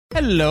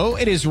Hello,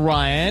 it is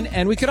Ryan,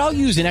 and we could all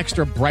use an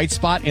extra bright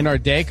spot in our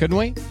day, couldn't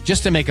we?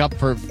 Just to make up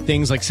for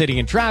things like sitting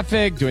in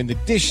traffic, doing the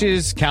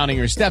dishes, counting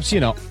your steps,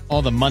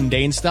 all the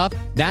mundane stuff.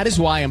 That is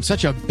why I'm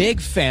such a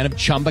big fan of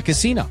Chumba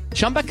Casino.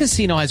 Chumba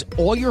Casino has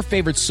all your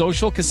favorite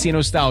social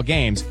casino-style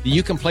games that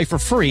you can play for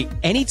free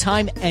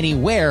anytime,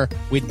 anywhere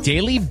with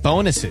daily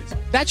bonuses.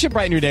 That should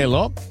brighten your day a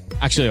little.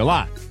 Actually, a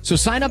lot. So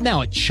sign up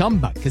now at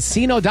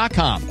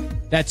ChumbaCasino.com.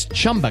 That's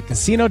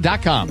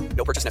ChumbaCasino.com.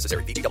 No purchase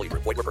necessary. VGW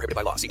Group. Void where prohibited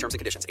by law. See terms and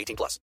conditions.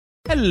 18+.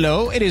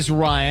 Hello, it is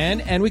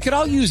Ryan, and we could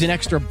all use an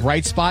extra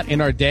bright spot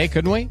in our day,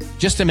 couldn't we?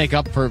 Just to make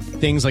up for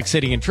things like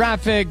sitting in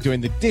traffic,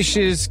 doing the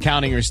dishes,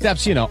 counting your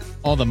steps,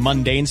 all the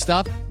mundane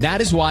stuff. That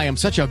is why I'm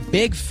such a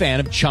big fan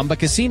of Chumba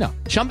Casino.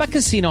 Chumba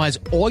Casino has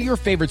all your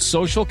favorite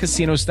social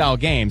casino-style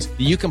games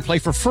that you can play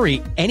for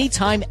free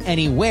anytime,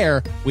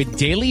 anywhere with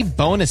daily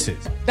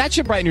bonuses. That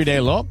should brighten your day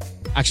a little.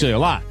 Actually, a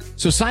lot.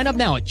 So sign up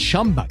now at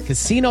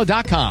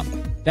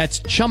ChumbaCasino.com.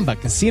 That's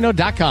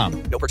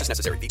ChumbaCasino.com. No purchase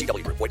necessary.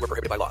 VGW Group. Void where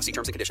prohibited by law. See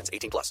terms and conditions.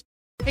 18+.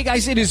 Hey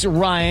guys, it is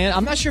Ryan.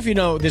 I'm not sure if you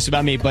know this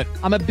about me, but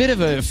I'm a bit of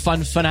a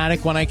fun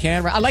fanatic when I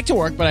can. I like to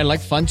work, but I like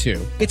fun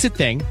too. It's a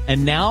thing.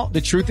 And now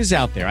the truth is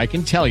out there. I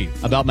can tell you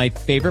about my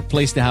favorite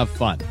place to have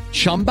fun.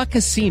 Chumba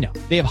Casino.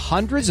 They have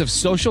hundreds of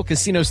social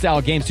casino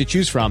style games to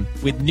choose from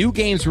with new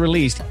games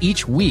released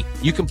each week.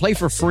 You can play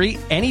for free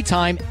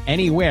anytime,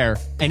 anywhere.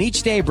 And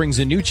each day brings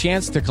a new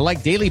chance to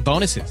collect daily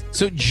bonuses.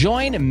 So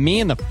join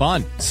me in the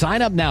fun.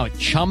 Sign up now at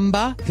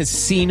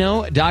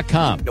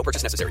ChumbaCasino.com. No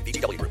purchase necessary.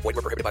 VGW Group. Void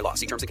where prohibited by law.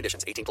 See terms and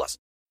conditions. 18+.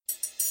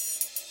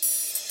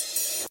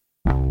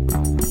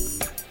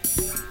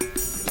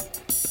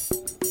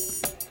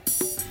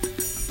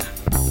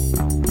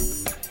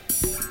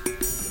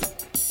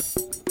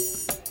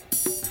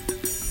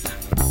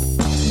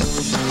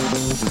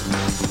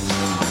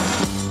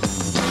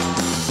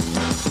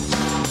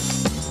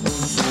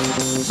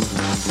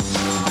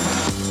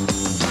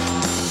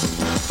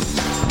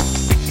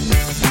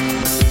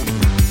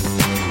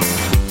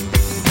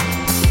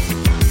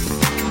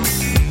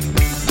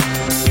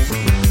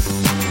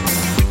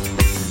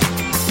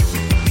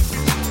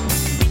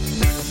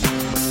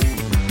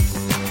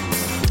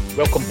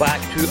 Welcome back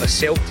to A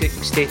Celtic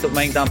State of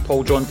Mind. I'm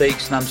Paul John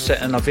Dykes and I'm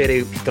sitting in a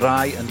very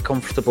dry and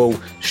comfortable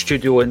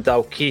studio in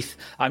Dalkeith.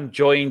 I'm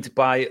joined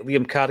by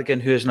Liam Carrigan,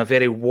 who is in a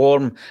very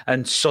warm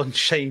and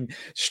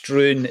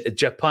sunshine-strewn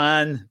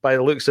Japan by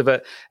the looks of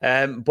it.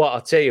 But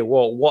I'll tell you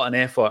what an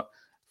effort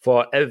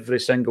for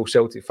every single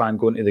Celtic fan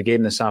going to the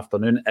game this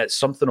afternoon. It's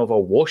something of a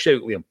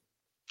washout, Liam.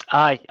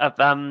 Aye,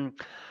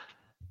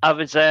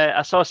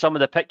 I saw some of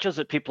the pictures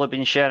that people have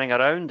been sharing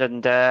around,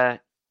 and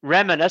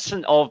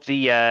reminiscent of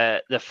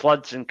the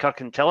floods in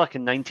Kirkintilloch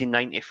in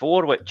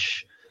 1994,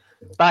 which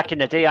back in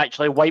the day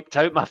actually wiped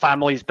out my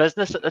family's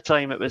business at the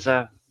time. That was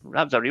a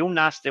real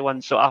nasty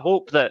one. So I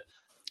hope that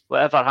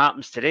whatever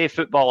happens today,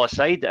 football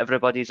aside, that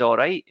everybody's all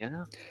right.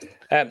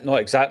 No,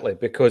 exactly,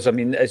 because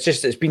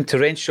it's been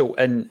torrential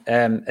and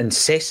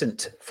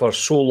incessant for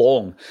so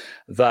long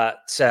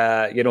that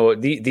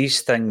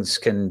these things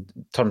can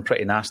turn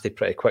pretty nasty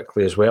pretty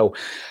quickly as well.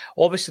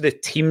 Obviously, the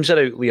teams are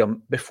out,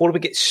 Liam. Before we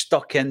get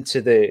stuck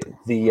into the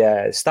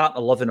starting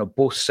 11 of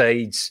both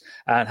sides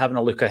and having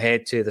a look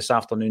ahead to this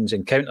afternoon's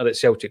encounter at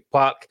Celtic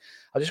Park,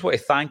 I just want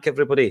to thank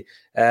everybody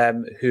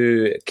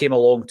who came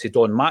along to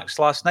Don Max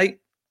last night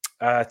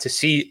to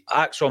see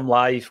Acsom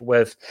live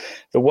with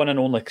the one and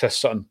only Chris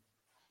Sutton.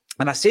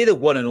 And I say the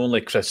one and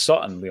only Chris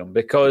Sutton, Liam,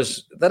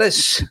 because there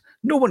is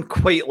no one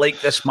quite like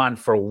this man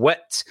for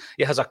wit.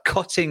 He has a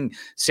cutting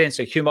sense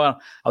of humour.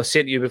 I was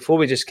saying to you before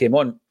we just came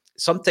on,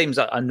 sometimes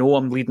I know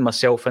I'm leading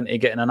myself into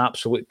getting an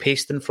absolute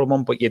pasting from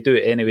him, but you do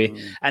it anyway.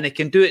 And he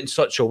can do it in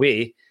such a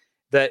way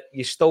that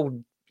you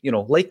still,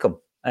 like him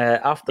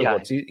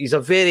afterwards. Yeah. He's a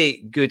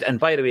very good, and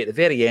by the way, at the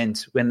very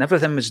end, when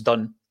everything was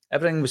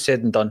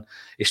said and done,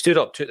 he stood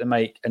up, took the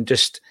mic and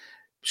just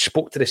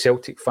spoke to the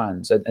Celtic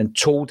fans and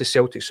told the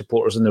Celtic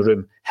supporters in the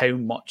room how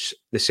much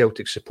the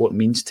Celtic support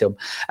means to him.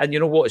 And you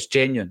know what? It's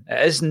genuine.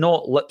 It is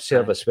not lip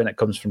service when it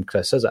comes from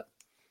Chris, is it?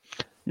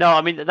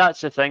 No, that's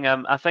the thing.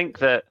 I think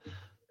that,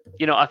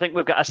 I think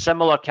we've got a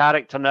similar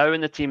character now in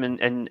the team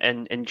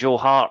in Joe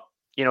Hart.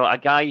 A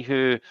guy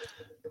who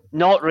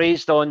not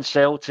raised on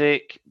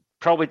Celtic,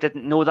 probably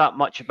didn't know that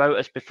much about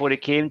us before he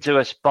came to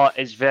us, but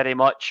is very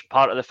much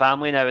part of the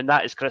family now, and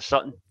that is Chris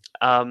Sutton.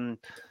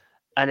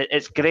 And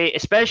it's great,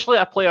 especially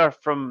a player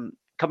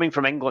coming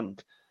from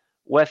England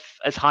with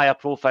as high a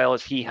profile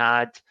as he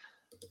had.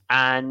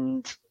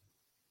 And,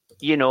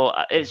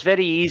 it's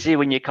very easy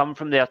when you come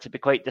from there to be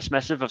quite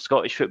dismissive of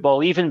Scottish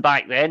football, even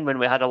back then when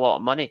we had a lot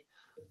of money.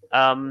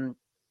 But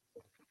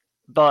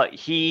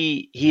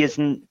he has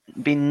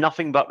been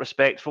nothing but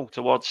respectful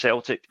towards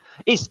Celtic.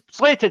 He's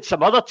slated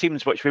some other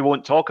teams, which we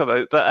won't talk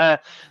about.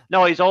 But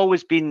no, he's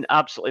always been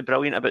absolutely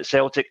brilliant about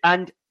Celtic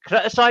and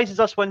criticises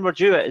us when we're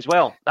due it as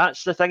well.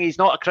 That's the thing. He's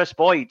not a Chris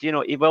Boyd.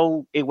 He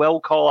will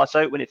call us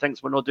out when he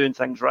thinks we're not doing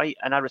things right,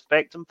 and I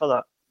respect him for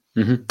that.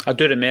 I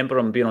do remember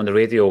him being on the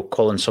radio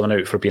calling someone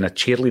out for being a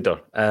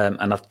cheerleader.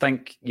 And I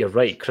think you're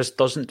right. Chris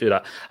doesn't do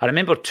that. I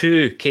remember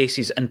 2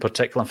 cases in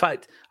particular. In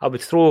fact, I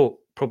would throw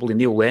probably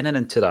Neil Lennon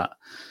into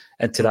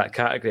that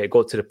category. It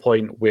got to the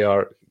point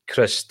where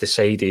Chris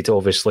decided,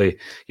 obviously,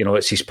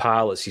 it's his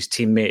pal, it's his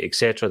teammate,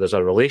 etc. There's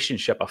a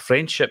relationship, a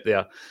friendship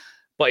there.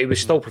 But he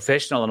was still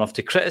professional enough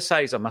to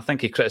criticise him. I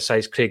think he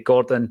criticised Craig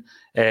Gordon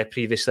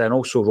previously, and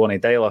also Ronnie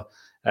Dyler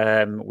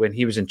when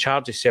he was in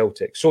charge of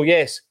Celtic. So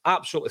yes,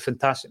 absolutely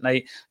fantastic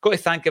night. Got to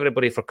thank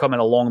everybody for coming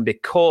along,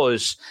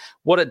 because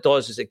what it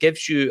does is it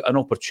gives you an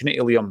opportunity,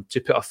 Liam, to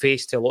put a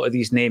face to a lot of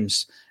these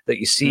names that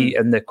you see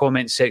in the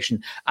comment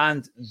section,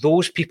 and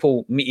those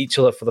people meet each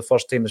other for the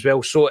first time as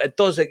well. So it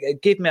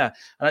gave me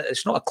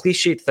it's not a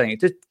cliched thing, it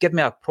did give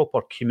me a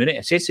proper community,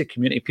 a sense of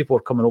community. People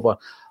are coming over.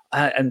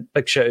 And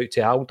big shout out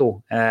to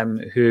Aldo,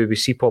 who we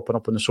see popping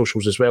up on the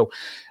socials as well.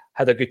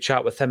 Had a good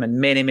chat with him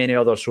and many, many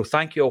others. So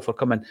thank you all for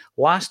coming.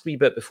 Last wee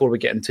bit before we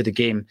get into the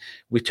game,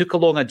 we took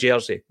along a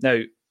jersey.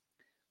 Now,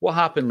 what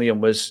happened,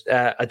 Liam, was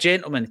a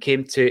gentleman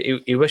came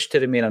he wished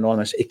to remain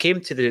anonymous. He came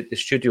to the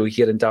studio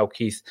here in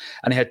Dalkeith,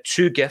 and he had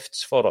 2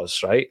 gifts for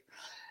us, right?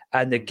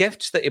 And the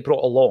gifts that he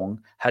brought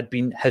along had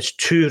been his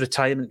 2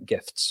 retirement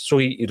gifts. So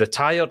he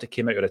retired, he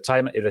came out of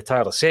retirement, he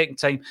retired a second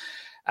time,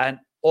 and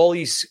all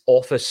his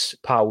office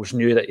pals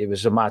knew that he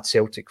was a mad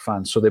Celtic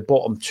fan, so they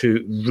bought him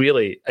 2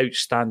 really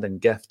outstanding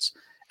gifts.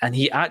 And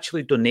he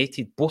actually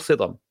donated both of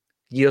them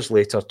years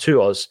later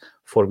to us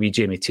for wee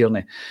Jamie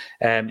Tierney.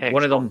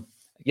 One of them,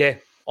 yeah,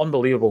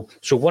 unbelievable.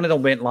 So one of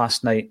them went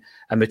last night,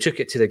 and we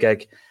took it to the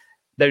gig.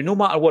 Now, no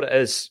matter what it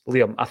is,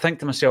 Liam, I think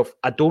to myself,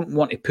 I don't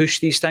want to push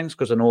these things,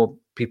 because I know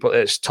people,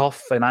 it's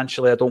tough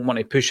financially. I don't want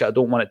to push it. I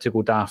don't want it to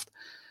go daft.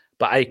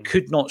 But I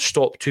could not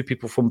stop 2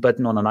 people from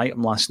bidding on an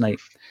item last night.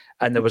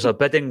 And there was a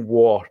bidding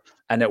war,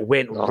 and it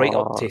went right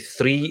up to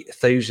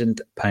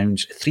 £3,000.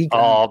 £3,000.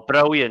 Oh,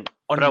 brilliant.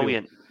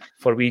 Brilliant.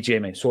 For wee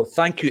Jamie. So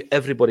thank you,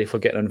 everybody, for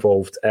getting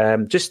involved.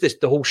 Just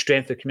the whole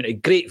strength of the community.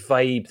 Great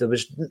vibe. There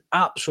was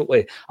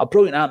absolutely a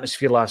brilliant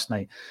atmosphere last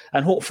night.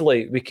 And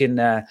hopefully we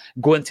can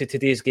go into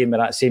today's game with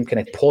that same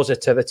kind of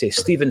positivity.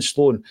 Stephen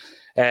Sloan,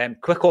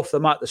 quick off the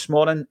mat this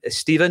morning.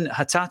 Stephen,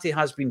 Hatate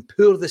has been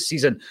poor this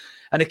season,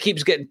 and it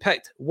keeps getting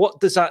picked.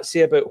 What does that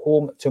say about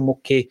home to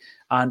Moke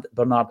and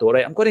Bernardo?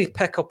 Right, I'm going to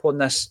pick up on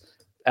this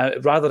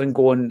rather than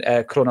going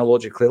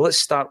chronologically. Let's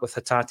start with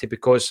Hatate,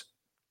 because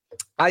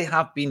I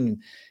have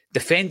been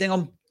defending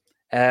him.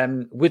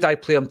 Would I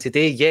play him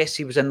today? Yes,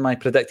 he was in my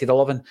predicted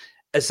 11.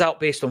 Is that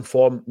based on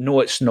form? No,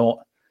 it's not.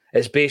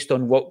 It's based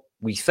on what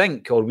we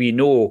think or we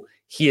know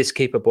he is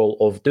capable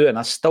of doing.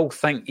 I still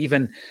think,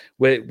 even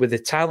with the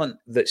talent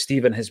that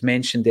Stephen has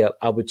mentioned there,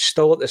 I would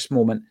still at this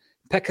moment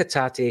pick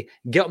Hatate,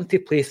 get him to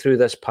play through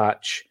this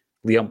patch,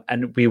 Liam,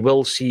 and we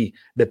will see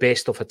the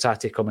best of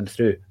Hatate coming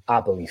through,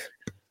 I believe.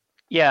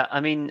 Yeah,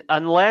 I mean,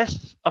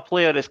 unless a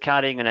player is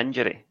carrying an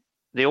injury,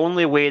 the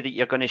only way that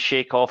you're going to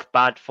shake off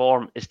bad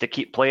form is to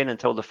keep playing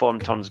until the form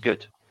turns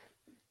good.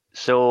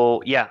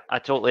 So, yeah, I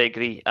totally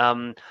agree.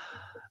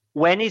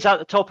 When he's at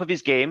the top of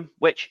his game,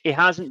 which he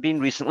hasn't been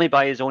recently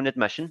by his own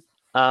admission,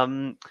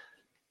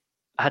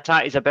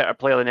 Hatate is a better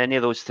player than any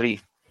of those 3.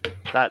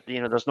 That,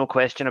 there's no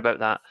question about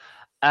that.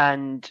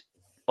 And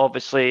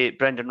obviously,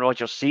 Brendan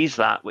Rodgers sees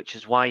that, which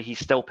is why he's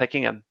still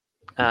picking him,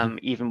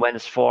 even when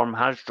his form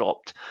has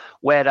dropped.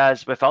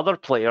 Whereas with other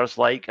players,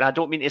 and I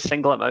don't mean to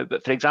single him out,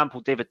 but for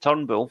example, David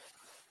Turnbull,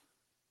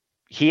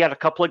 he had a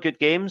couple of good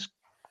games,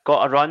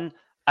 got a run.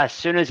 As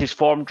soon as his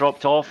form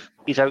dropped off,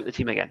 he's out the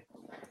team again.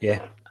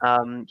 Yeah.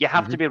 You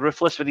have to be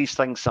ruthless with these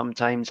things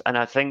sometimes. And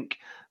I think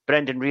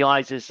Brendan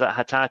realises that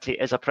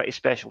Hatate is a pretty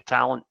special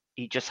talent.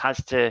 He just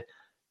has to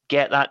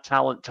get that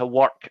talent to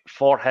work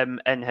for him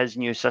in his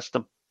new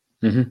system.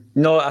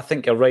 No, I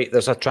think you're right.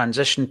 There's a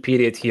transition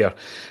period here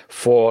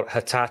for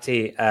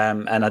Hatate,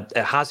 and it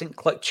hasn't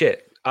clicked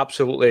yet.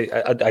 Absolutely.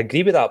 I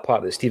agree with that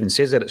part that Stephen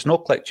says there. It's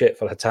not clicked yet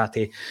for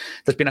Hatate.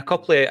 There's been a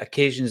couple of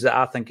occasions that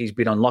I think he's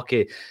been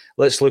unlucky.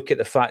 Let's look at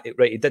the fact that,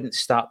 right, he didn't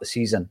start the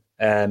season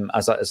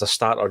as a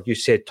starter. You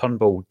said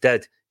Turnbull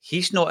did.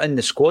 He's not in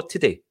the squad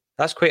today.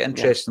 That's quite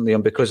interesting,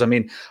 Liam, because, I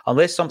mean,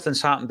 unless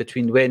something's happened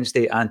between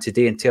Wednesday and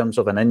today in terms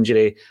of an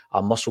injury,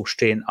 a muscle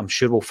strain, I'm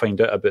sure we'll find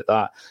out about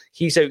that.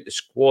 He's out the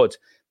squad.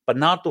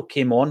 Bernardo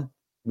came on.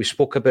 We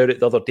spoke about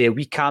it the other day. A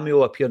wee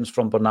cameo appearance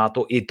from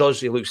Bernardo. He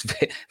looks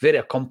very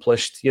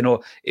accomplished. He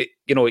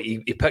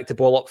picked the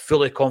ball up,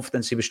 fully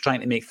confident. He was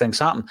trying to make things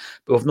happen,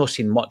 but we've not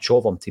seen much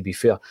of him, to be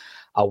fair.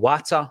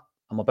 Awata,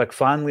 I'm a big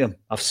fan, Liam.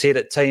 I've said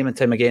it time and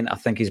time again. I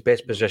think his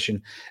best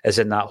position is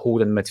in that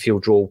holding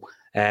midfield role.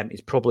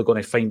 He's probably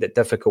going to find it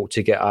difficult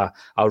to get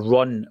a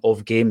run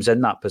of games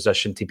in that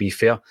position, to be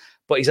fair.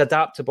 But he's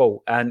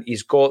adaptable, and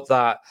he's got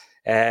that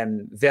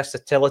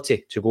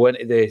versatility to go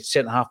into the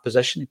centre-half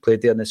position. He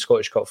played there in the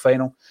Scottish Cup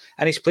final,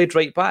 and he's played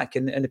right back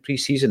in the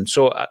pre-season.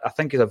 So I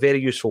think he's a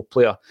very useful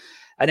player.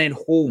 And then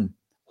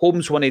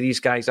Holm's one of these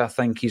guys. I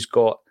think he's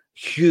got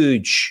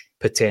huge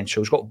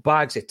potential. He's got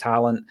bags of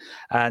talent,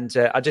 and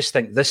I just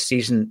think this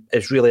season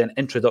is really an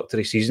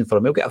introductory season for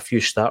him. He'll get a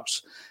few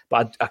starts,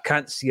 but I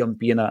can't see him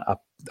being a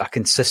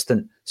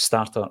consistent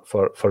starter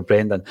for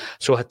Brendan.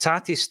 So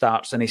Hatate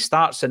starts, and he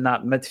starts in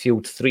that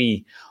midfield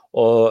three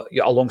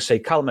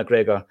alongside Callum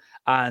McGregor,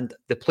 and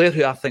the player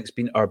who I think has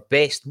been our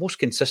best, most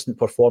consistent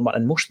performer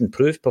and most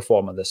improved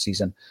performer this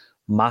season,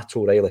 Matt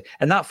O'Reilly.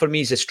 And that for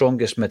me is the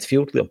strongest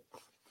midfield, Liam.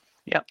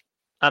 Yeah,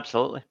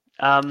 absolutely.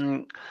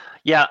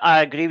 Yeah,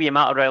 I agree with you.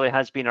 Matt O'Reilly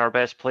has been our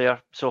best player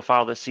so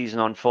far this season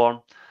on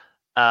form.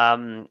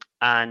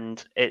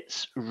 And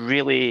it's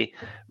really,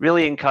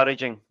 really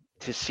encouraging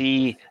to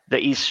see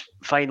that he's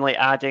finally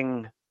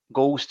adding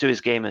goals to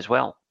his game as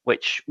well,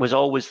 which was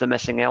always the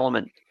missing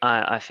element,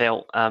 I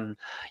felt.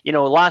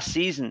 Last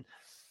season,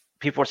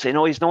 people were saying,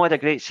 "Oh, he's not had a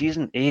great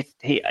season."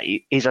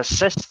 His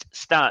assist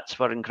stats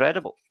were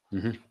incredible.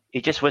 Mm-hmm. He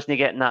just wasn't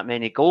getting that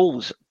many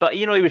goals. But,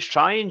 he was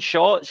trying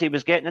shots. He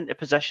was getting into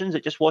positions.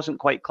 It just wasn't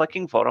quite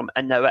clicking for him.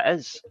 And now it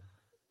is.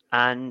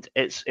 And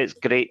it's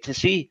great to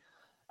see.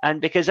 And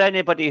because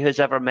anybody who's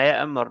ever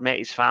met him or met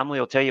his family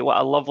will tell you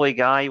what a lovely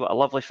guy, what a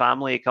lovely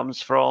family he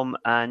comes from.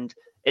 And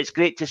it's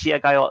great to see a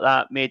guy like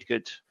that made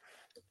good,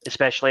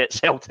 especially at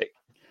Celtic.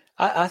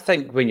 I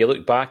think when you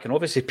look back, and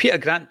obviously Peter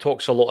Grant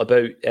talks a lot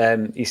about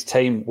his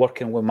time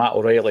working with Matt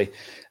O'Reilly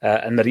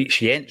and Maurice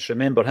Jens,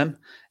 remember him,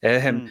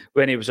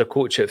 when he was a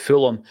coach at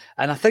Fulham.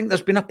 And I think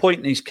there's been a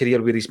point in his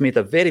career where he's made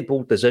a very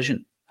bold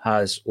decision,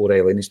 has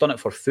O'Reilly, and he's done it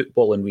for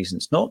footballing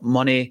reasons, not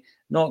money,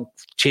 not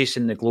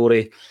chasing the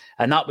glory.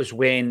 And that was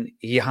when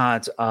he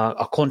had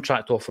a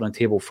contract offer on the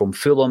table from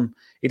Fulham.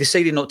 He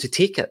decided not to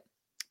take it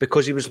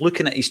because he was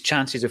looking at his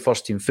chances of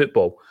first-team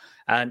football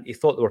and he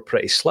thought they were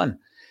pretty slim.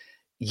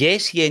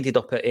 Yes, he ended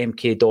up at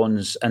MK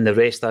Dons and the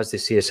rest, as they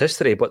say, is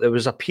history. But there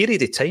was a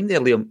period of time there,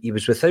 Liam, he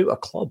was without a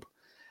club.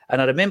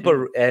 And I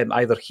remember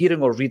either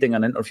hearing or reading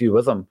an interview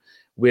with him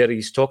where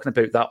he's talking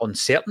about that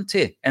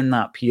uncertainty in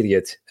that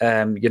period.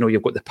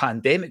 You've got the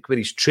pandemic where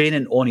he's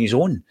training on his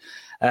own.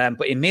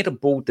 But he made a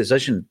bold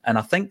decision. And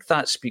I think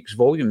that speaks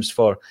volumes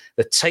for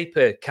the type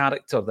of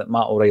character that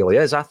Matt O'Reilly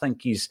is. I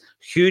think he's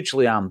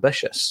hugely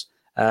ambitious.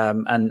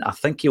 And I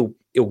think he'll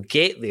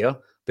get there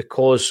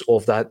because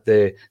of that,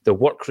 the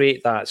work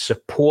rate, that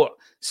support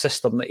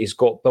system that he's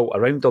got built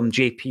around him.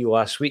 JP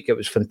last week, it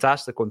was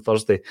fantastic on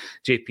Thursday.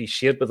 JP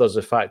shared with us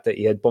the fact that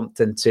he had bumped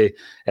into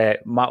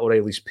Matt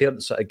O'Reilly's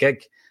parents at a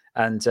gig,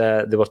 and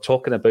they were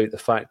talking about the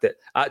fact that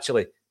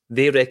actually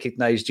they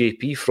recognise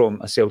JP from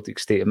A Celtic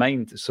State of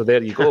Mind. So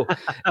there you go.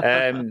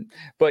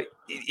 But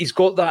he's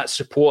got that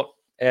support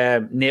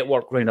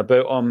network round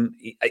about him.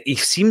 He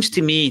seems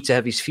to me to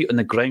have his feet on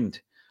the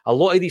ground. A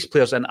lot of these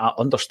players, and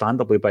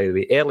understandably, by the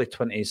way, early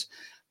 20s,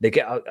 they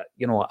get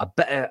a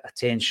bit of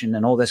attention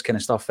and all this kind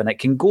of stuff, and it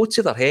can go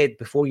to their head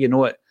before you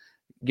know it.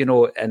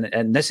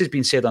 And this has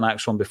been said on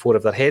Acsom before,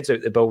 if their head's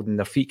out the building,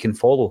 their feet can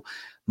follow.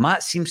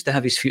 Matt seems to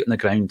have his feet on the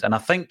ground, and I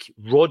think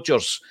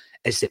Rodgers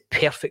is the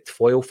perfect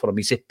foil for him.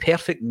 He's a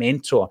perfect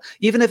mentor.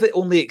 Even if it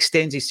only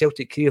extends his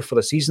Celtic career for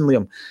a season,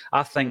 Liam,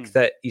 I think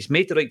that he's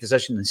made the right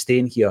decision in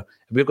staying here,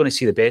 and we're going to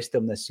see the best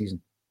of him this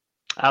season.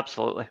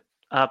 Absolutely.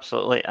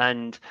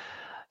 And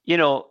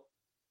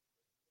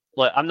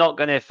look, I'm not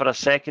going to for a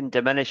second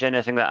diminish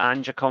anything that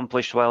Ange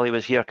accomplished while he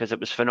was here, because it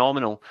was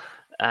phenomenal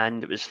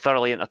and it was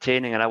thoroughly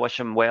entertaining, and I wish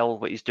him well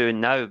what he's doing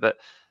now. But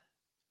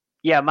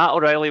yeah, Matt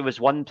O'Reilly was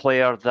one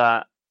player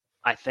that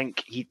I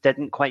think he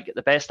didn't quite get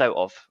the best out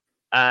of.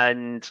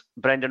 And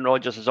Brendan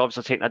Rodgers has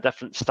obviously taken a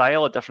different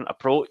style, a different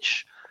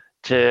approach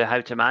to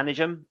how to manage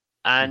him.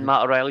 And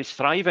Matt O'Reilly's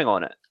thriving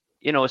on it.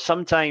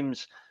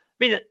 Sometimes,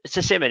 it's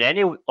the same in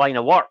any line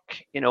of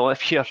work.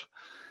 If you're,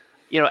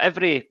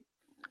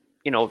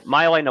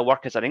 my line of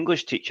work as an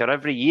English teacher,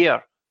 every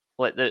year,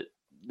 like the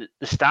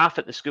staff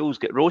at the schools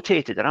get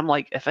rotated, and I'm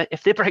like,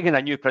 if they bring in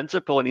a new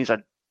principal and he's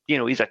a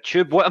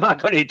tube, what am I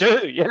going to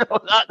do?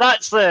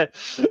 That's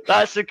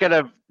the kind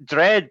of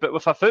dread. But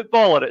with a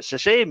footballer, it's the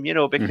same,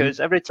 because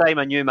every time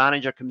a new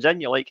manager comes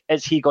in, you're like,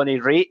 is he going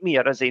to rate me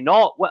or is he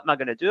not? What am I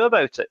going to do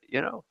about it?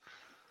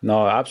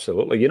 No,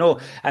 absolutely.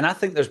 And I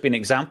think there's been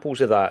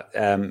examples of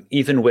that,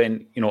 even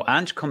when,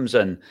 Ange comes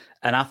in,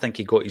 and I think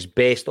he got his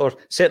best, or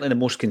certainly the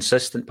most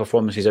consistent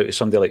performances out of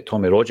somebody like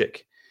Tommy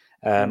Rogic.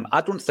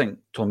 I don't think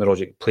Tommy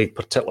Rogic played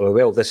particularly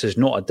well. This is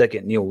not a dig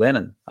at Neil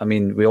Lennon. I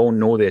mean, we all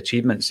know the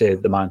achievements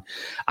of the man.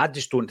 I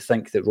just don't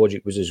think that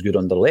Rogic was as good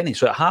under Lenny.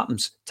 So it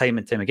happens time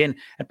and time again.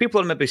 And people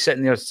are maybe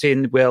sitting there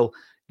saying, well,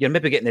 you're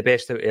maybe getting the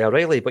best out of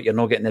O'Reilly, but you're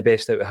not getting the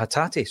best out of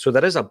Hatate. So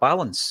there is a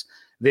balance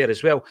there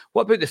as well.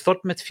 What about the third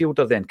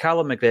midfielder then?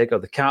 Callum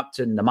McGregor, the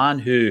captain, the man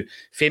who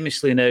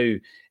famously now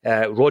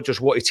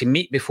Rodgers wanted to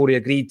meet before he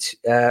agreed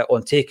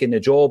on taking the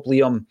job.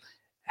 Liam,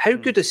 how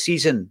good a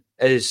season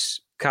is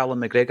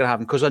Callum McGregor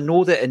having? Because I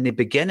know that in the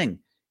beginning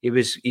he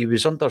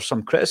was under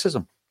some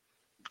criticism.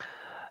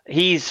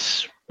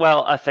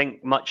 I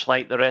think much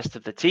like the rest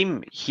of the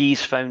team,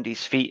 he's found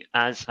his feet,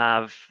 as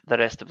have the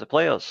rest of the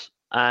players.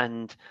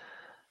 And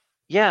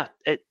yeah,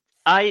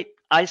 I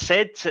I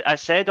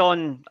said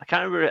on, I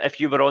can't remember if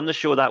you were on the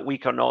show that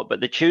week or not,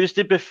 but the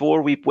Tuesday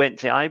before we went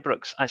to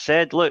Ibrox, I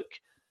said, look,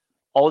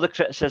 all the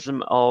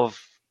criticism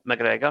of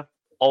McGregor,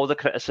 all the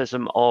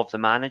criticism of the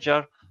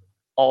manager,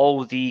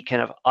 all the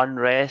kind of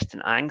unrest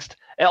and angst,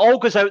 it all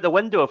goes out the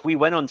window if we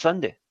win on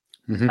Sunday.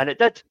 And it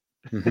did.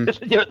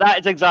 That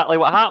is exactly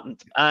what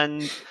happened.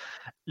 And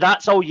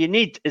that's all you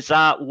need, is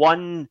that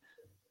one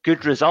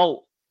good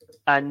result.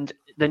 And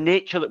the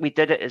nature that we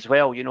did it as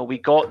well. We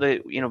got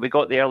the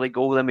early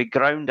goal, then we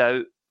ground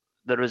out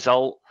the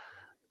result.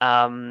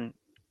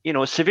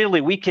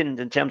 Severely weakened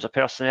in terms of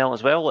personnel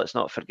as well, let's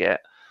not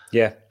forget.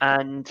 Yeah.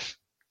 And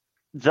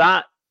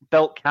that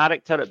built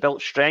character, it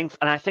built strength,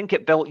 and I think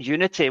it built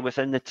unity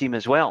within the team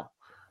as well.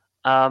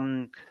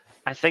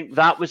 I think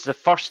that was the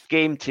first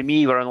game to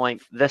me where I'm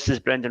like, this is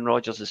Brendan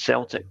Rodgers'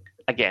 Celtic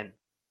again.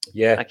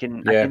 Yeah. I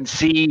can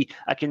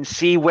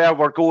see where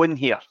we're going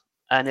here,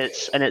 and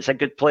it's a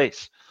good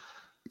place.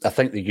 I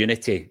think the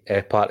unity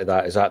part of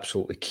that is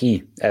absolutely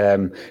key.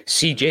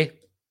 CJ,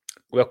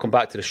 welcome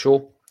back to the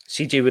show.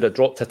 CJ would have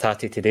dropped a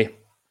tatty today.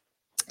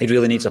 He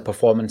really needs a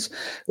performance.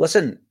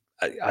 Listen,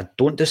 I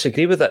don't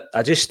disagree with it.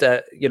 I just,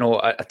 I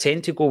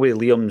tend to go with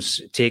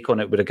Liam's take on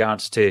it with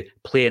regards to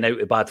playing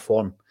out of bad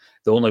form.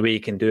 The only way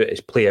you can do it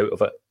is play out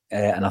of it.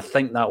 And I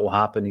think that will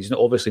happen. He's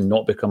obviously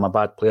not become a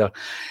bad player.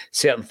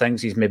 Certain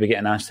things he's maybe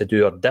getting asked to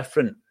do are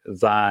different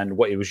than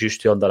what he was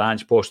used to under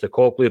Ange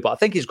Postecoglou, but I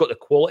think he's got the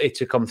quality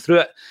to come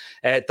through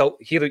it.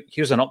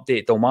 Here's an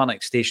update.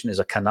 Kilmarnock Station is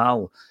a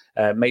canal.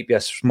 Might be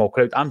a small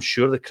crowd. I'm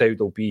sure the crowd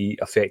will be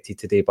affected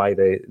today by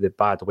the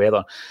bad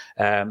weather.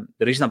 The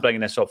reason I'm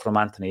bringing this up from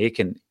Anthony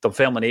Aiken,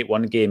 Dunfermline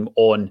 8-1 game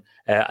on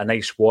a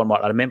nice warmer.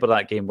 I remember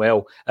that game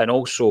well. And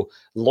also,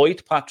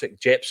 Lloyd Patrick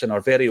Jepson, our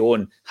very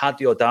own, had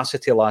the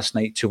audacity last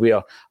night to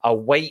wear a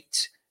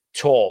white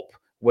top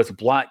with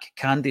black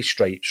candy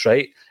stripes,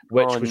 right?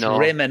 Which was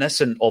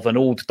reminiscent of an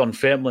old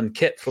Dunfermline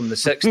kit from the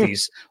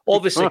 60s.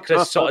 Obviously,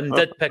 Chris Sutton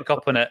did pick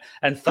up on it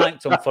and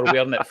thanked him for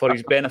wearing it for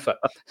his benefit,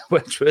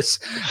 which was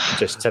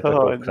just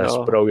typical Chris.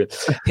 Brilliant.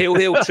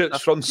 Hail,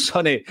 troops from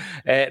sunny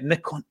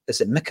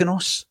is it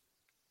Mykonos?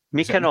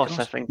 Mykonos,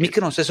 I think.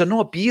 Mykonos. Is there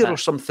not a beer or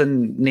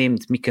something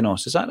named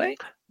Mykonos? Is that right?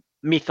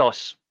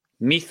 Mythos.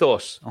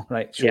 All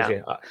right.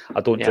 Yeah.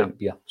 I don't drink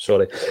beer.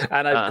 Sorry.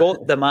 And I've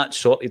got the match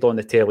sorted on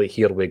the telly.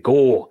 Here we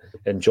go.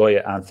 Enjoy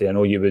it, Anthony. I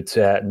know you would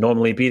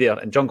normally be there.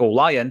 And Jungle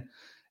Lion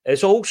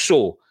is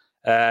also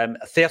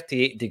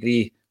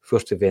 38-degree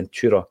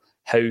Fuerteventura.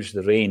 How's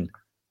the rain?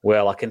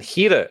 Well, I can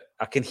hear it.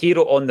 I can hear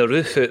it on the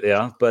roof out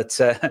there, but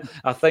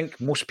I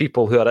think most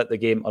people who are at the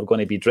game are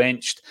going to be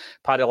drenched.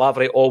 Paddy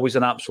Lavery, always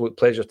an absolute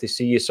pleasure to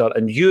see you, sir.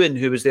 And Ewan,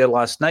 who was there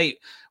last night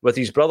with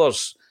his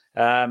brothers.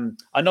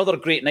 Another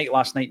great night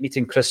last night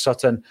meeting Chris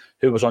Sutton,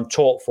 who was on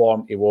top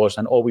form. He was,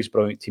 and always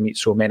brilliant to meet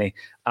so many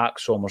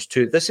Acsomers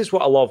too. This is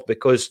what I love,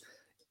 because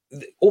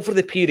over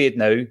the period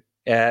now,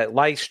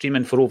 live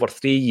streaming for over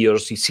 3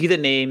 years, you see the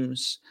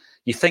names,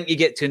 you think you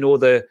get to know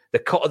the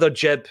cut of their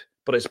jib,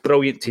 but it's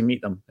brilliant to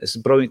meet them. It's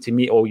brilliant to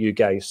meet all you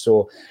guys.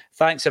 So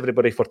thanks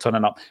everybody for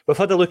turning up. We've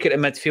had a look at the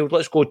midfield.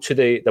 Let's go to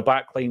the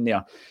back line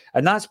there,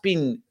 and that's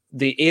been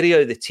the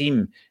area of the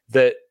team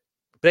that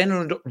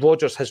Brendan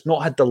Rodgers has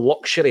not had the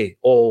luxury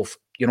of,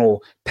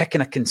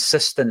 picking a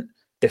consistent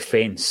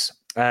defence.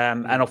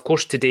 And of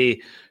course today,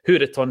 who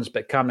returns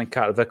but Cameron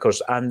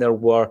Carter-Vickers? And there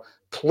were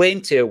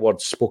plenty of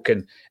words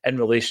spoken in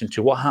relation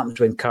to what happens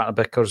when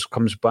Carter-Vickers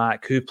comes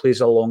back, who plays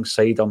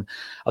alongside him.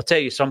 I'll tell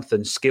you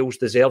something, Scales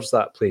deserves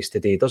that place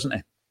today, doesn't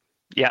he?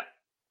 Yeah.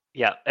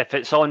 If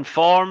it's on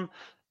form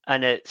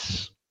and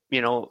it's,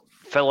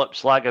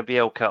 Phillips,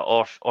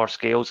 Lagerbielke or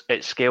Scales,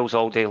 it's Scales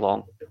all day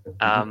long.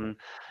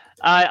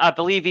 I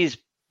believe he's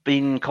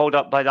been called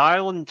up by the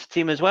Ireland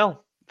team as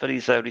well for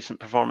his recent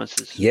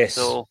performances. Yes.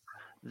 So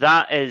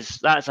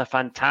that's a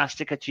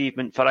fantastic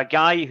achievement for a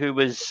guy who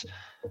was,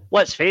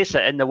 let's face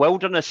it, in the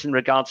wilderness in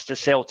regards to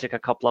Celtic a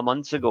couple of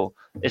months ago,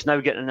 is now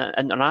getting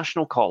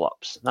international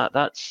call-ups.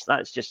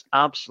 That's just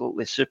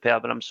absolutely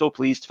superb, and I'm so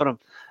pleased for him.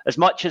 As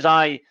much as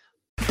I...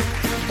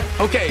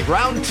 Okay,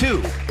 round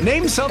two.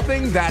 Name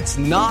something that's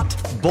not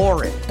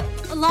boring.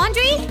 A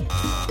laundry?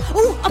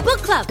 Ooh, a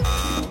book club.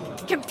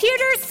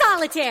 Computer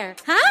solitaire,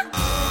 huh?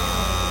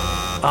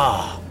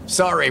 Ah,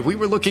 sorry, we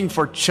were looking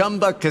for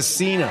Chumba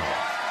Casino.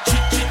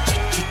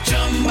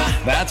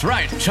 That's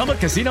right,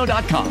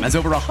 ChumbaCasino.com has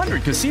over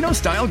 100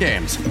 casino-style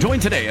games. Join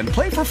today and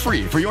play for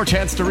free for your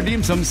chance to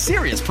redeem some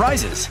serious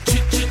prizes.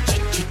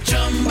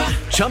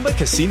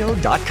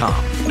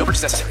 ChumbaCasino.com. No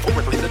purchase necessary. Void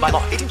where prohibited by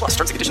law. 18+ terms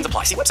and conditions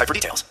apply. See website for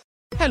details.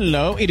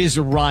 Hello, it is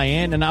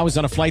Ryan, and I was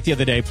on a flight the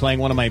other day playing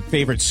one of my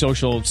favorite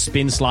social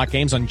spin slot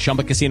games on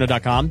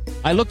ChumbaCasino.com.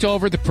 I looked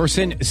over at the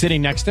person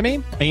sitting next to me,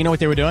 and you know what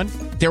they were doing?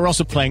 They were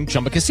also playing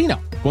Chumba Casino.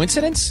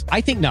 Coincidence?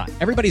 I think not.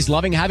 Everybody's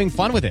loving having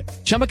fun with it.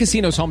 Chumba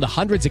Casino is home to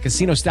hundreds of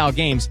casino-style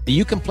games that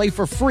you can play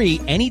for free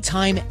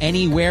anytime,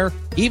 anywhere,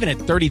 even at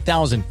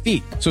 30,000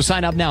 feet. So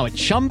sign up now at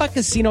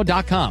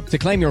ChumbaCasino.com to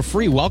claim your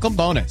free welcome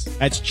bonus.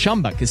 That's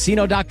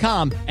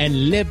ChumbaCasino.com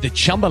and live the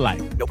Chumba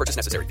life. No purchase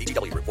necessary.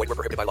 VGW. Void where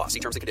prohibited by law. See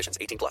terms and conditions.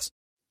 18+.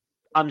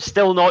 I'm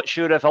still not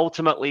sure if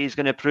ultimately he's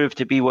going to prove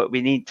to be what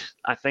we need.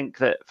 I think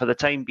that for the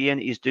time being,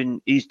 he's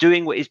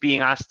doing what he's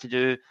being asked to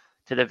do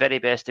to the very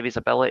best of his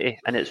ability,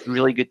 and it's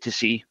really good to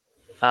see.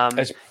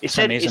 He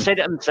said it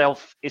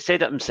himself. He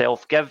said it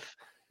himself.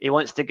 He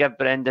wants to give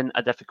Brendan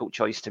a difficult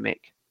choice to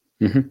make.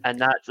 Mm-hmm.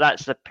 And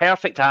that's the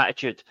perfect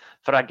attitude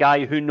for a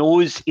guy who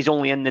knows he's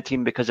only in the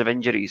team because of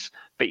injuries,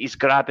 but he's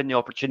grabbing the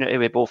opportunity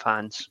with both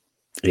hands.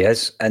 He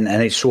is, and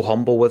he's so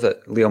humble with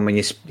it, Liam. When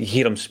you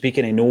hear him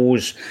speaking, he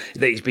knows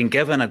that he's been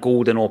given a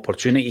golden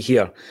opportunity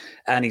here,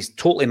 and he's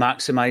totally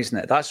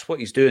maximising it. That's what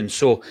he's doing.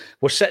 So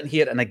we're sitting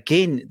here, and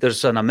again,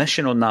 there's an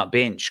omission on that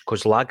bench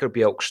because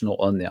Lagerbielke's not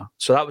on there.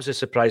 So that was a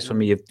surprise for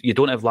me. You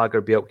don't have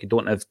Lagerbielke, you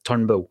don't have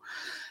Turnbull.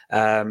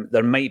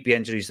 There might be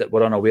injuries that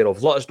we're unaware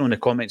of. Let us know in the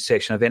comments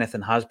section if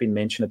anything has been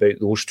mentioned about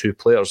those two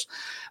players.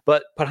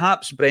 But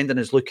perhaps Brendan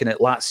is looking at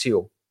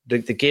Lazio, the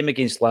game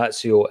against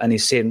Lazio, and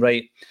he's saying,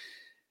 right,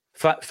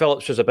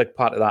 Phillips was a big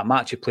part of that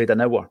match. He played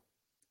an hour.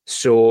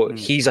 So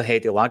he's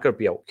ahead of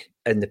Lagerbielke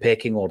in the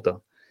pecking order.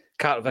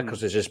 Carter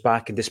Vickers is just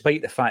back, and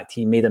despite the fact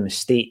he made a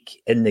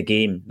mistake in the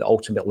game that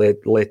ultimately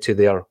led to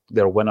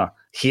their winner,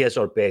 he is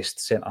our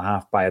best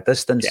centre-half by a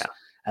distance. Yeah.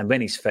 And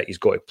when he's fit, he's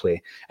got to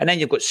play. And then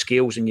you've got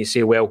Scales, and you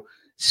say, well,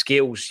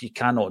 Scales, you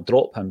cannot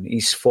drop him.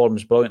 His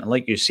form's brilliant. And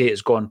like you say,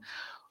 it's gone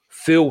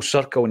full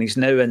circle, and he's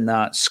now in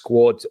that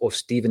squad of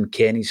Stephen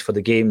Kenny's for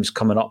the games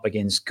coming up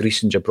against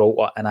Greece and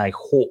Gibraltar. And I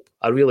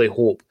really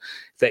hope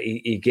that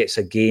he gets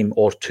a game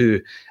or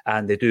two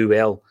and they do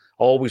well.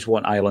 I always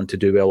want Ireland to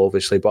do well,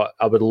 obviously, but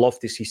I would love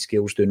to see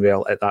Scales doing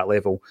well at that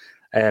level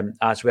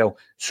as well.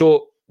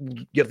 So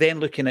you're then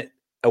looking at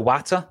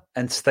Iwata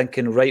and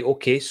thinking, right,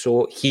 okay,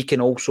 so he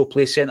can also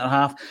play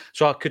centre-half.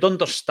 So I could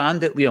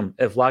understand it, Liam,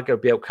 if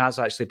Lagerbielke has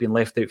actually been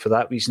left out for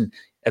that reason,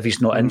 if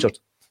he's not injured.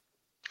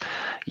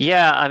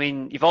 Yeah, I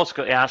mean, you've also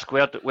got to ask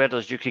where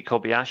does Yuki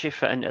Kobayashi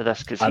fit into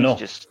this,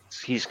 because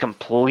he's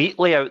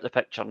completely out the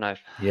picture now.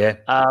 Yeah,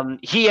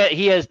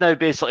 he is now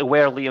basically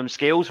where Liam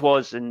Scales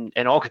was in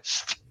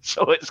August,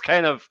 so it's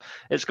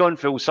gone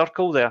full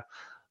circle there.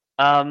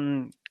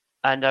 And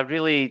I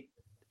really,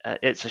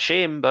 it's a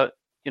shame, but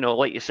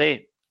like you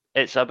say,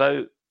 it's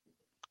about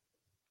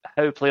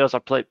how players are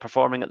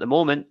performing at the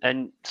moment,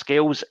 and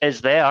Scales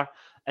is there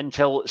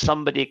until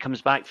somebody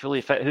comes back fully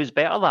fit who's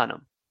better than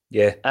him.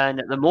 Yeah. And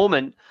at the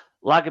moment,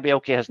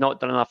 Lagerbielke has not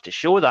done enough to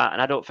show that,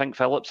 and I don't think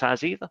Phillips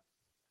has either.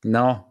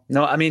 No,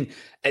 I mean,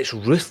 it's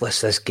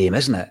ruthless, this game,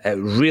 isn't it? It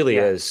really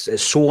is.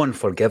 It's so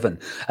unforgiving.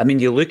 I mean,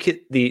 you look at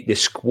the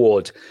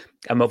squad,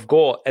 and we've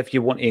got, if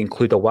you want to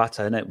include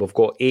Iwata in it, we've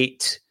got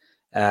 8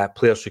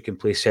 players who can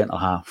play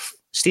centre-half.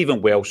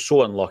 Stephen Wells,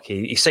 so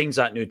unlucky. He signs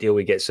that new deal,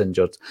 he gets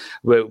injured.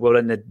 We're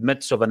in the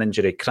midst of an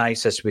injury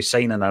crisis. We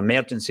sign an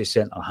emergency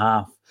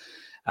centre-half.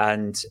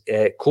 And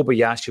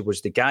Kobayashi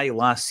was the guy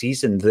last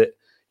season that,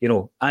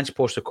 Ange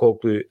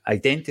Postecoglou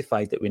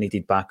identified that we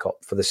needed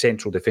backup for the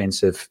central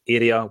defensive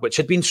area, which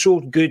had been so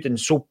good and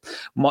so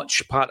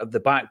much part of the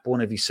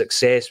backbone of his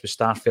success with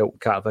Starfelt and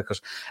Carter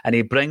Vickers. And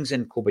he brings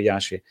in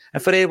Kobayashi.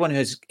 And for anyone who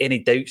has any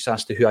doubts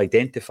as to who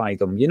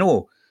identified him,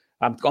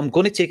 I'm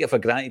going to take it for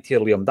granted here,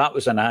 Liam. That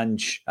was an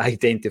Ange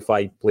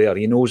identified player.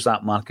 He knows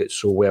that market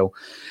so well.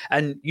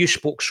 And you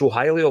spoke so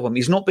highly of him.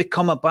 He's not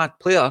become a bad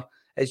player.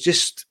 It's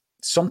just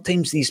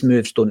sometimes these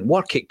moves don't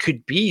work. It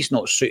could be he's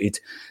not suited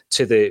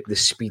to the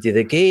speed of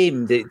the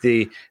game,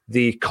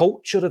 the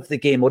culture of the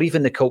game, or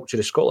even the culture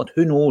of Scotland.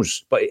 Who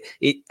knows? But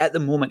at the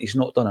moment, he's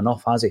not done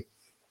enough, has he?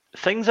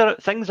 Things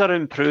are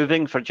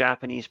improving for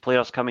Japanese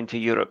players coming to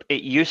Europe.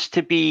 It used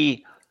to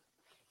be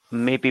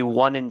maybe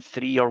 1 in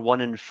 3 or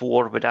 1 in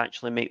 4 would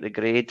actually make the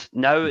grade.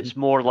 Now it's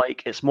more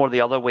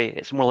the other way.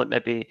 It's more like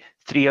maybe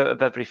 3 out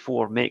of every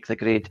 4 make the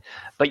grade.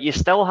 But you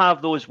still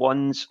have those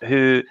ones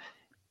who,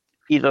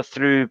 either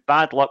through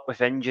bad luck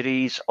with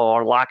injuries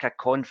or lack of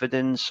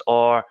confidence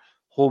or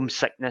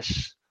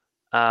homesickness,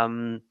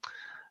 they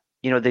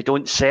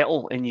don't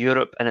settle in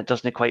Europe and it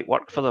doesn't quite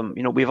work for them.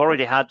 We've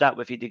already had that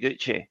with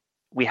Ideguchi.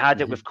 We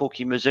had it with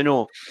Koki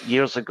Mizuno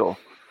years ago.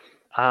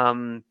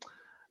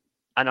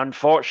 And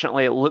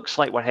unfortunately, it looks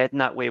like we're heading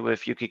that way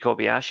with Yuki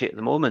Kobayashi at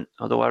the moment,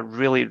 although I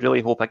really,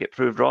 really hope I get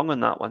proved wrong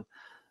on that one.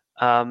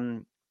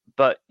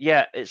 But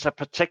yeah, it's a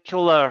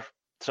particular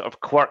sort of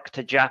quirk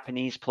to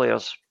Japanese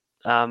players.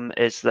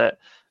 Is that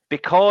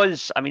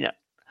because,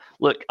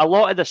 look, a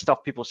lot of the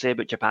stuff people say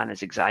about Japan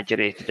is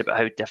exaggerated about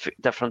how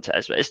different it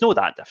is, but it's not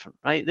that different,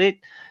 right?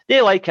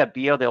 They like a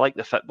beer, they like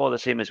the football the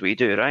same as we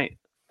do, right?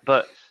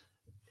 But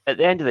at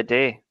the end of the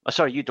day,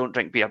 you don't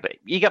drink beer, but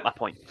you get my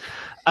point.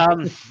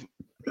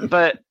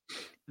 But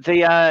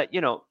it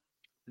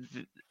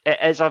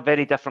is a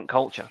very different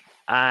culture,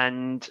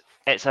 and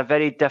it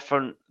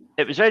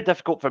was very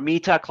difficult for me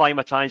to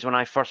acclimatise when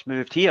I first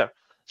moved here.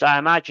 So I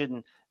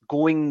imagine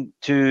going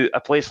to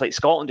a place like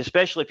Scotland,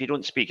 especially if you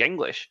don't speak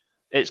English,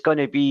 it's going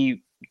to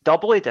be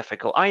doubly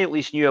difficult. I at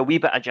least knew a wee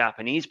bit of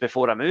Japanese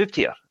before I moved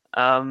here.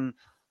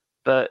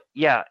 But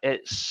yeah,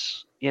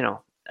 it's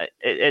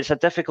a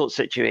difficult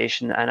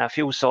situation, and I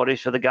feel sorry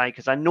for the guy,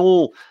 because I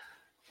know,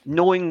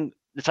 knowing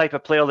the type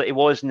of player that he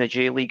was in the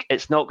J League,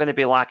 it's not going to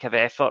be lack of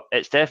effort.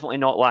 It's definitely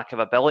not lack of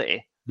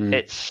ability.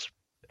 It's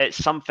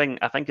something.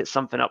 I think it's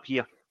something up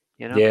here.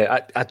 You know? Yeah,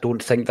 I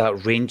don't think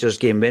that Rangers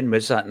game, when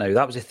was that now?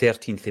 That was the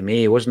 13th of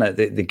May, wasn't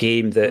it? The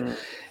game that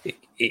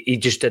he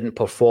just didn't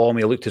perform.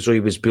 He looked as though he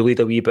was bullied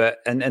a wee bit.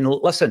 And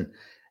listen,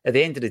 at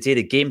the end of the day,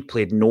 the game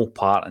played no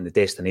part in the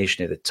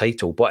destination of the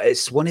title, but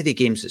it's one of the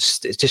games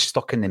that's it's just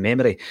stuck in the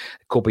memory.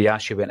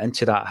 Kobayashi went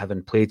into that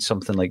having played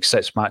something like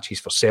 6 matches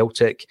for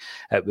Celtic.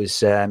 It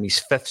was his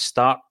fifth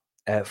start,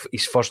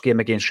 his first game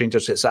against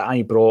Rangers. It's at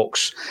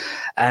Ibrox,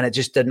 and it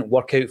just didn't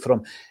work out for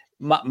him.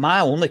 My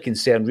only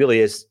concern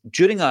really is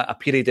during a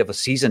period of a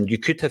season, you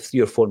could have 3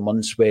 or 4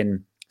 months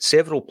when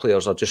several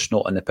players are just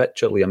not in the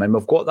picture, Liam. And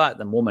we've got that at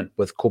the moment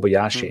with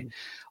Kobayashi.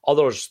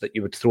 Others that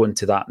you would throw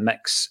into that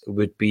mix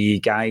would be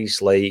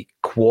guys like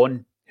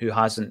Kwon, who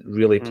hasn't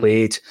really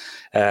played,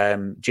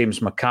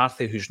 James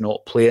McCarthy, who's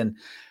not playing.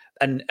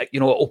 And,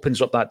 it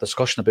opens up that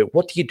discussion about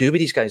what do you do with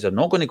these guys? They're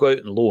not going to go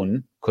out on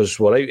loan because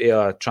we're out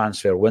of a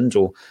transfer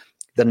window.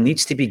 There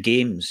needs to be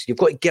games. You've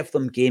got to give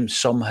them games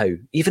somehow,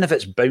 even if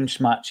it's bounce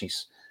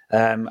matches.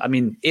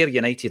 Ayr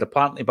United,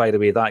 apparently, by the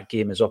way, that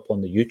game is up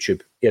on the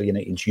YouTube, Ayr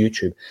United's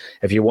YouTube.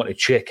 If you want to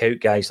check out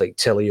guys like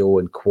Tilio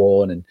and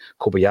Kwon and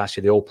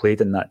Kobayashi, they all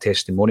played in that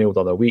testimonial the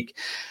other week.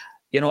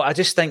 I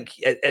just think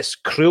it's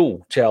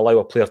cruel to allow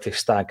a player to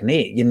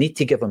stagnate. You need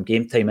to give them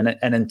game time,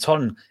 and in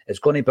turn, it's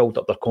going to build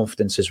up their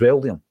confidence as well,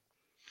 Liam.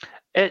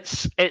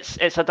 It's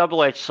a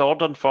double-edged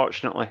sword,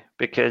 unfortunately,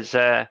 because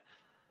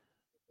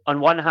on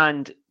one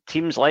hand,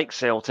 teams like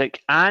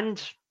Celtic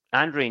and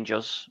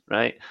Rangers,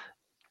 right,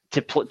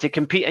 to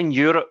compete in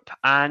Europe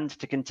and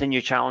to continue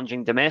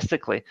challenging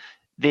domestically,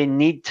 they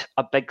need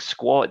a big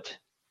squad.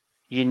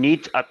 You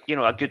need a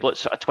good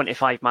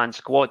 25-man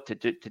squad to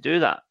do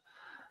that.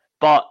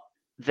 But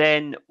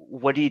then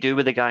what do you do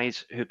with the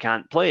guys who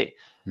can't play?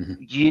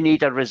 You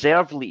need a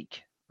reserve league,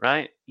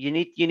 right? You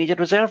need a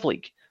reserve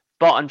league.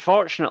 But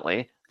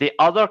unfortunately, the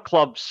other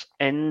clubs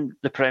in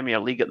the Premier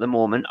League at the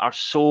moment are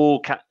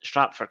so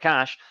strapped for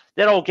cash,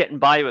 they're all getting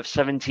by with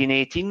 17,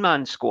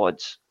 18-man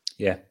squads.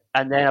 Yeah.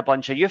 And then a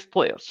bunch of youth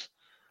players.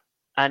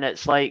 And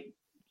it's like,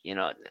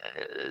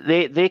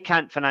 they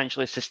can't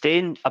financially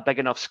sustain a big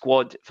enough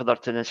squad for there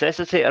to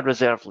necessitate a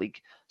reserve league.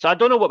 So I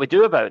don't know what we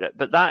do about it,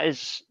 but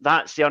that's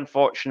the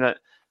unfortunate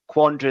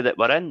quandary that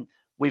we're in.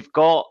 We've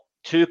got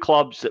 2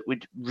 clubs that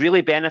would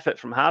really benefit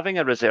from having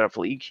a reserve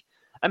league,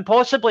 and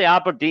possibly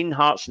Aberdeen,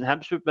 Hearts and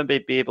Hibs would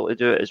maybe be able to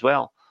do it as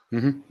well.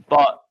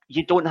 But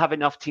you don't have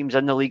enough teams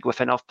in the league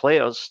with enough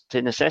players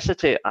to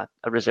necessitate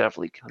a reserve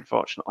league,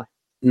 unfortunately.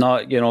 No,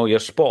 you're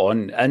spot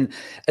on. And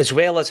as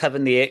well as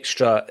having the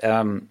extra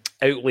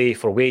outlay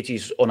for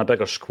wages on a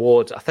bigger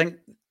squad, I think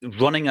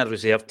running a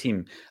reserve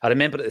team, I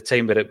remember at the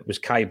time where it was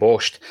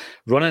kiboshed,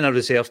 running a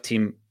reserve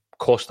team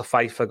cost a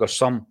 5-figure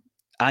sum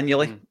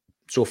annually.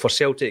 So for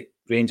Celtic,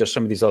 Rangers,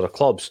 some of these other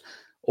clubs,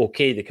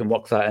 okay, they can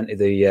work that into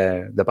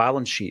the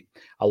balance sheet.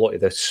 A lot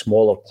of the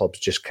smaller clubs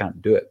just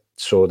can't do it.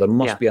 So there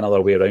must be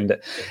another way around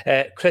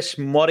it. Chris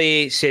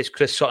Murray says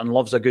Chris Sutton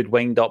loves a good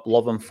wind-up.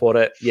 Love him for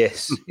it.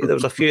 Yes, there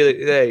was a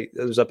few. There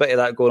was a bit of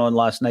that going on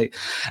last night.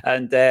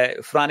 And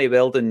Franny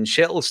Weldon,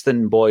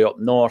 Shettleston boy up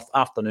north.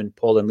 Afternoon,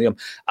 Paul and Liam.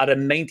 I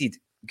reminded,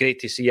 great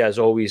to see you as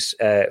always,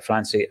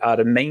 Francie. I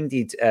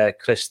reminded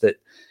Chris that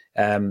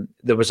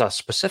there was a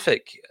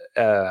specific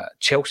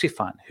Chelsea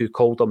fan who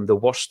called him the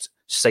worst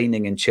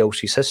signing in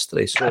Chelsea's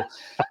history. So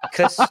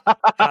Chris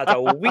had a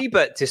wee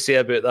bit to say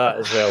about that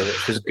as well,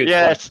 which was good.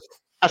 Yes,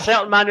 a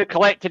certain man who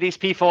collected his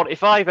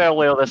P45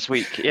 earlier this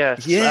week.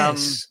 Yes.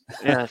 Yes.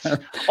 Yes.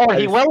 Or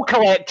he will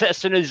collect it as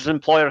soon as his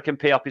employer can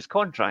pay up his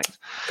contract.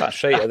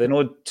 That's right. Are they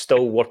not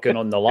still working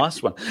on the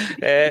last one?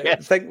 I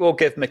think we'll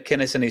give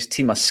McInnes and his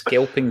team a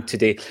scalping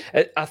today.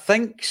 I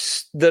think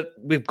that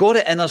we've got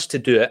it in us to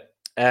do it.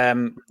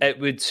 It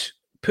would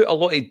put a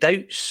lot of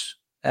doubts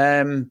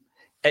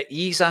at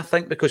ease, I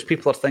think, because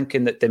people are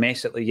thinking that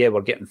domestically,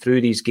 we're getting through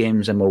these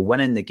games and we're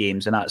winning the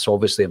games, and that's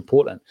obviously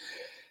important.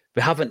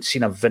 We haven't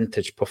seen a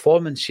vintage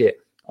performance yet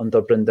under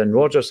Brendan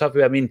Rodgers, have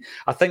we? I mean,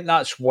 I think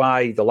that's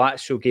why the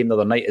Lazio game the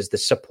other night, as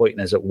disappointing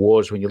as it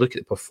was, when you look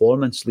at the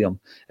performance, Liam,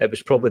 it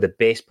was probably the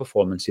best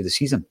performance of the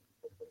season.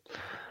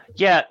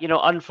 Yeah,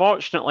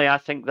 unfortunately, I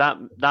think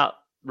that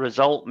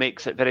result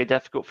makes it very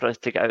difficult for us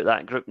to get out of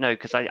that group now,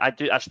 because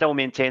I still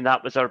maintain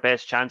that was our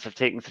best chance of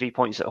taking 3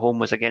 points at home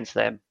was against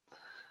them.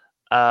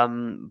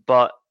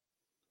 But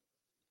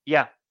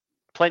yeah,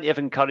 plenty of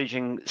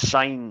encouraging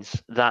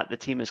signs that the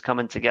team is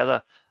coming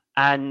together.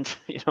 And,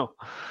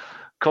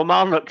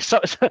 Kilmarnock,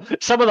 some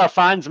of their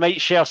fans might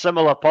share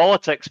similar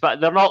politics,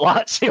 but they're not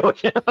Lazio.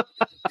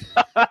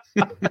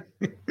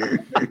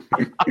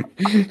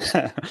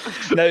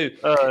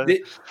 Now,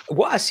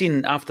 what I've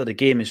seen after the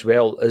game as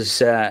well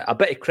is a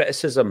bit of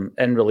criticism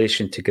in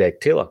relation to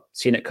Greg Taylor.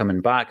 Seen it coming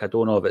back. I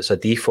don't know if it's a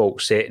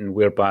default setting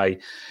whereby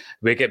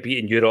we get beat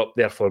in Europe,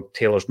 therefore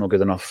Taylor's not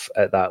good enough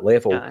at that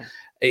level. Yeah.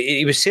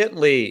 He was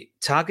certainly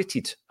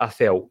targeted, I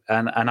felt,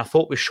 and I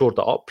thought we shored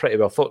it up pretty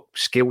well. I thought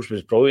Scales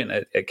was brilliant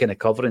at kind of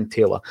covering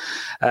Taylor.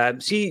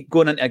 See,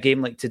 going into a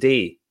game like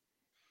today,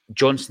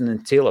 Johnson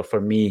and Taylor,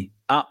 for me,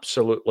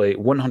 absolutely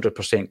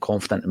 100%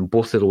 confident in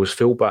both of those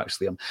fullbacks,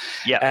 Liam.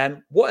 Yeah.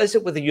 What is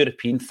it with the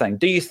European thing?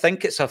 Do you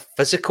think it's a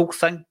physical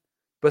thing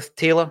with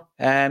Taylor?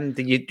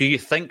 Do you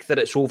think that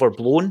it's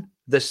overblown,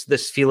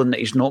 this feeling that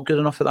he's not good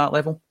enough at that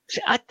level?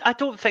 See, I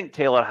don't think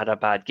Taylor had a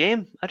bad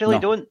game. I really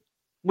don't.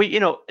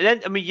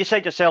 You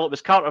said yourself it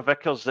was Carter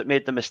Vickers that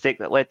made the mistake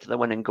that led to the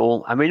winning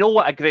goal. And we know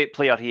what a great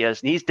player he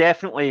is. And he's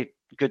definitely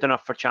good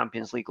enough for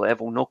Champions League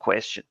level, no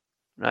question,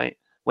 right?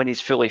 When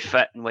he's fully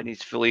fit and when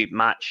he's fully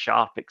match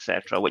sharp,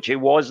 etc., which he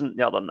wasn't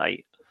the other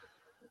night.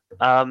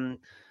 No,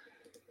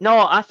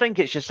 I think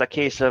it's just a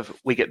case of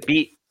we got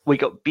beat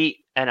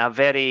in a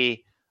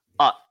very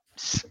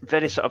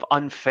sort of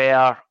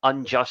unfair,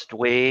 unjust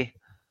way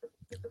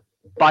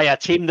by a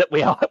team that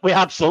we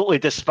absolutely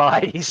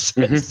despise.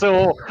 Mm-hmm.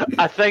 So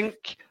I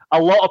think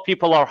a lot of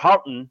people are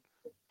hurting,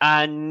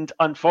 and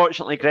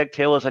unfortunately Greg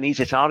Taylor's an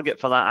easy target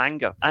for that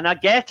anger. And I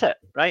get it,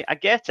 right? I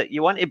get it.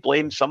 You want to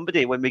blame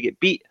somebody when we get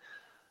beat,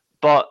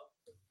 but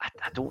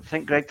I don't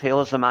think Greg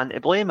Taylor's the man to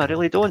blame. I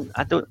really don't.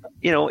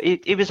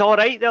 He was all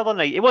right the other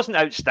night. He wasn't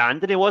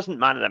outstanding. He wasn't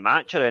man of the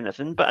match or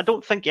anything, but I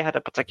don't think he had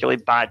a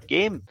particularly bad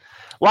game.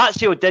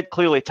 Lazio did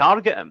clearly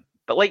target him,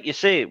 but like you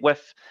say,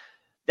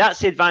 that's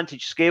the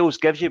advantage Scales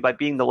gives you by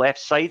being the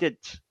left-sided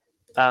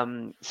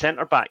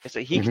centre-back, is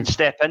that he can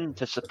step in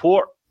to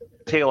support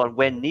Taylor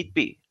when need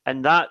be.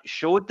 And that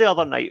showed the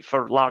other night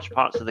for large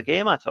parts of the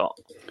game, I thought.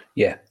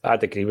 Yeah,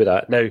 I'd agree with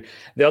that. Now,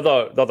 the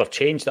other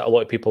change that a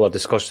lot of people are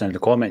discussing in the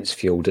comments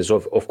field is,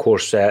 of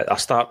course, a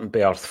starting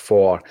berth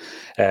for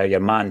your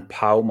man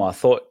Palma. I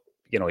thought,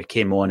 he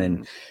came on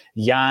and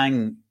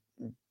Yang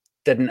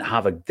didn't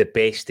have the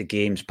best of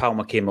games.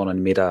 Palma came on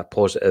and made a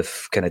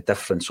positive kind of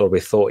difference, or we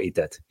thought he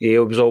did. He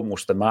was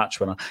almost the match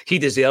winner. He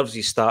deserves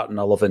his starting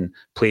 11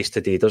 place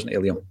today, doesn't he,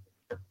 Liam?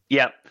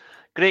 Yeah.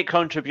 Great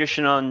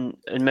contribution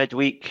in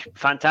midweek.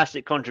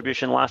 Fantastic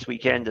contribution last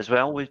weekend as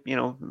well. With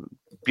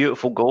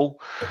beautiful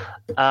goal.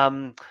 We've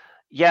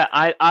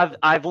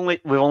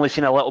only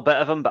seen a little bit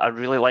of him, but I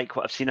really like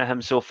what I've seen of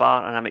him so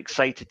far, and I'm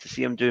excited to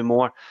see him do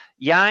more.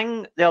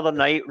 Yang the other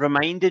night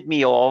reminded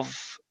me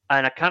of,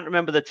 and I can't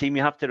remember the team.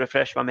 You have to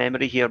refresh my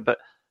memory here, but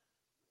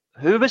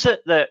who was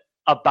it that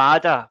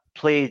Abada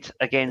played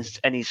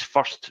against in his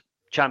first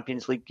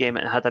Champions League game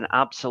and had an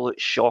absolute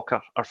shocker?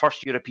 Our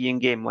first European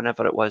game,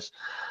 whenever it was.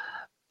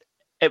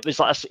 It was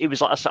like a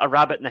sort of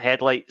rabbit in the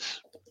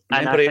headlights.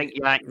 And I think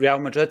Real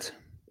Madrid.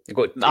 You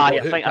got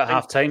hooked at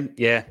half time.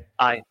 Yeah.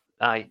 Aye.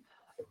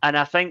 And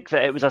I think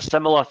that it was a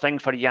similar thing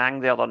for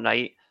Yang the other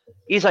night.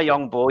 He's a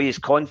young boy. He's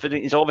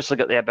confident. He's obviously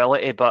got the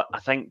ability, but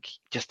I think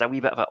just a wee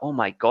bit of oh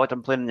my God,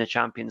 I'm playing in the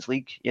Champions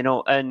League,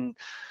 and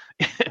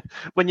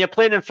when you're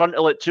playing in front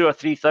of like 2,000 or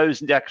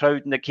 3,000 to a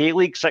crowd in the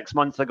K-League 6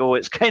 months ago,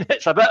 it's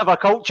a bit of a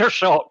culture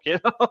shock,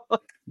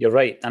 You're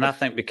right, and I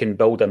think we can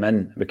build him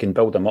in. We can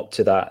build him up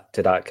to that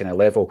kind of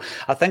level.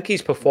 I think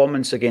his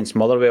performance against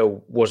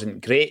Motherwell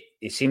wasn't great.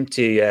 He seemed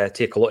to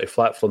take a lot of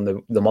flack from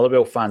the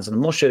Motherwell fans, and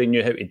I'm not sure he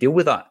knew how to deal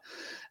with that.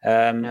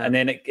 And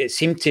then it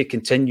seemed to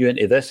continue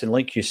into this, and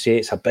like you say,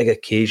 it's a big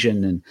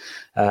occasion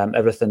and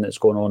everything that's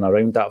going on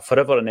around that.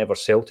 Forever and ever,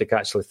 Celtic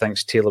actually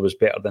thinks Taylor was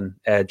better than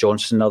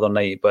Johnson the other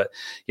night, but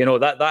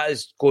that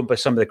is going by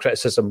some of the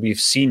criticism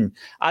we've seen.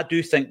 I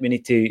do think we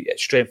need to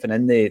strengthen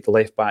in the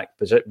left back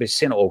position. We've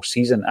seen it all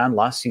season and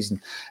last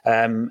season,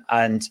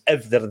 and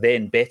if they're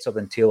then better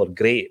than Taylor,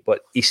 great,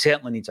 but he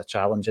certainly needs a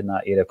challenge in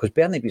that area, because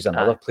Bernaby's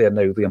another player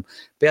now, Liam.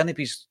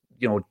 Bernaby's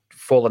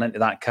falling into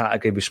that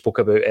category we spoke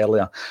about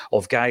earlier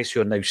of guys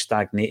who are now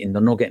stagnating.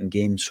 They're not getting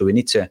games, so we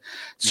need to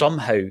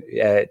somehow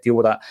deal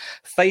with that.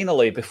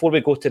 Finally, before we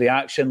go to the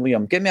action,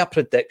 Liam, give me a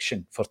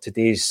prediction for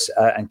today's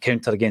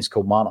encounter against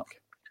Kilmarnock.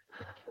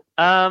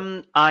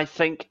 I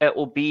think it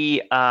will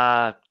be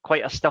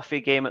quite a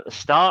stuffy game at the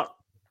start.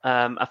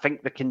 I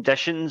think the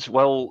conditions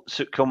will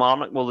suit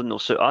Kilmarnock more than they'll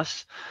suit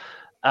us.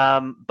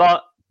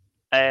 But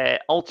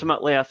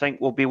ultimately, I think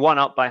we'll be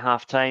 1-up by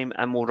half-time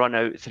and we'll run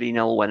out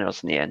 3-0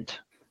 winners in the end.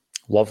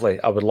 Lovely.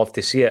 I would love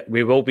to see it.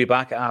 We will be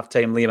back at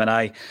half-time, Liam and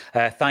I.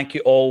 Thank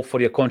you all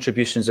for your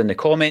contributions in the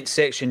comments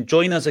section.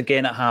 Join us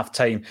again at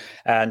half-time.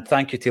 And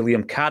thank you to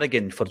Liam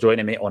Carrigan for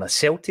joining me on A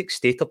Celtic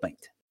State of Mind.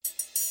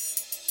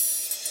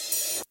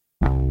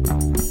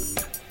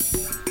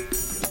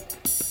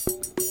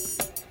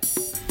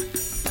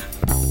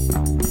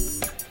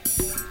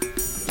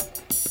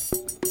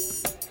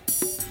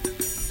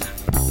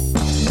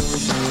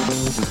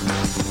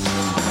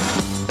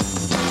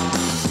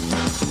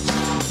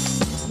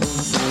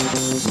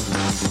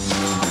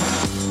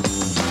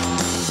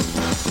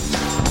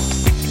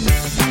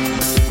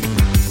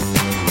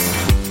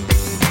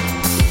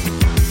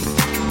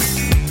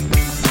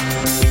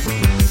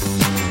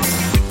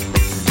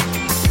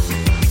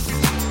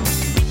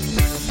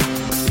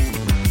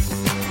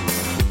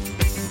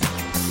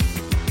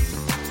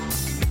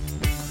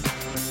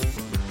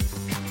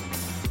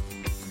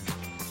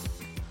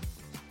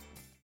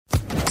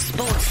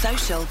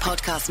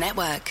 Podcast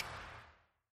Network.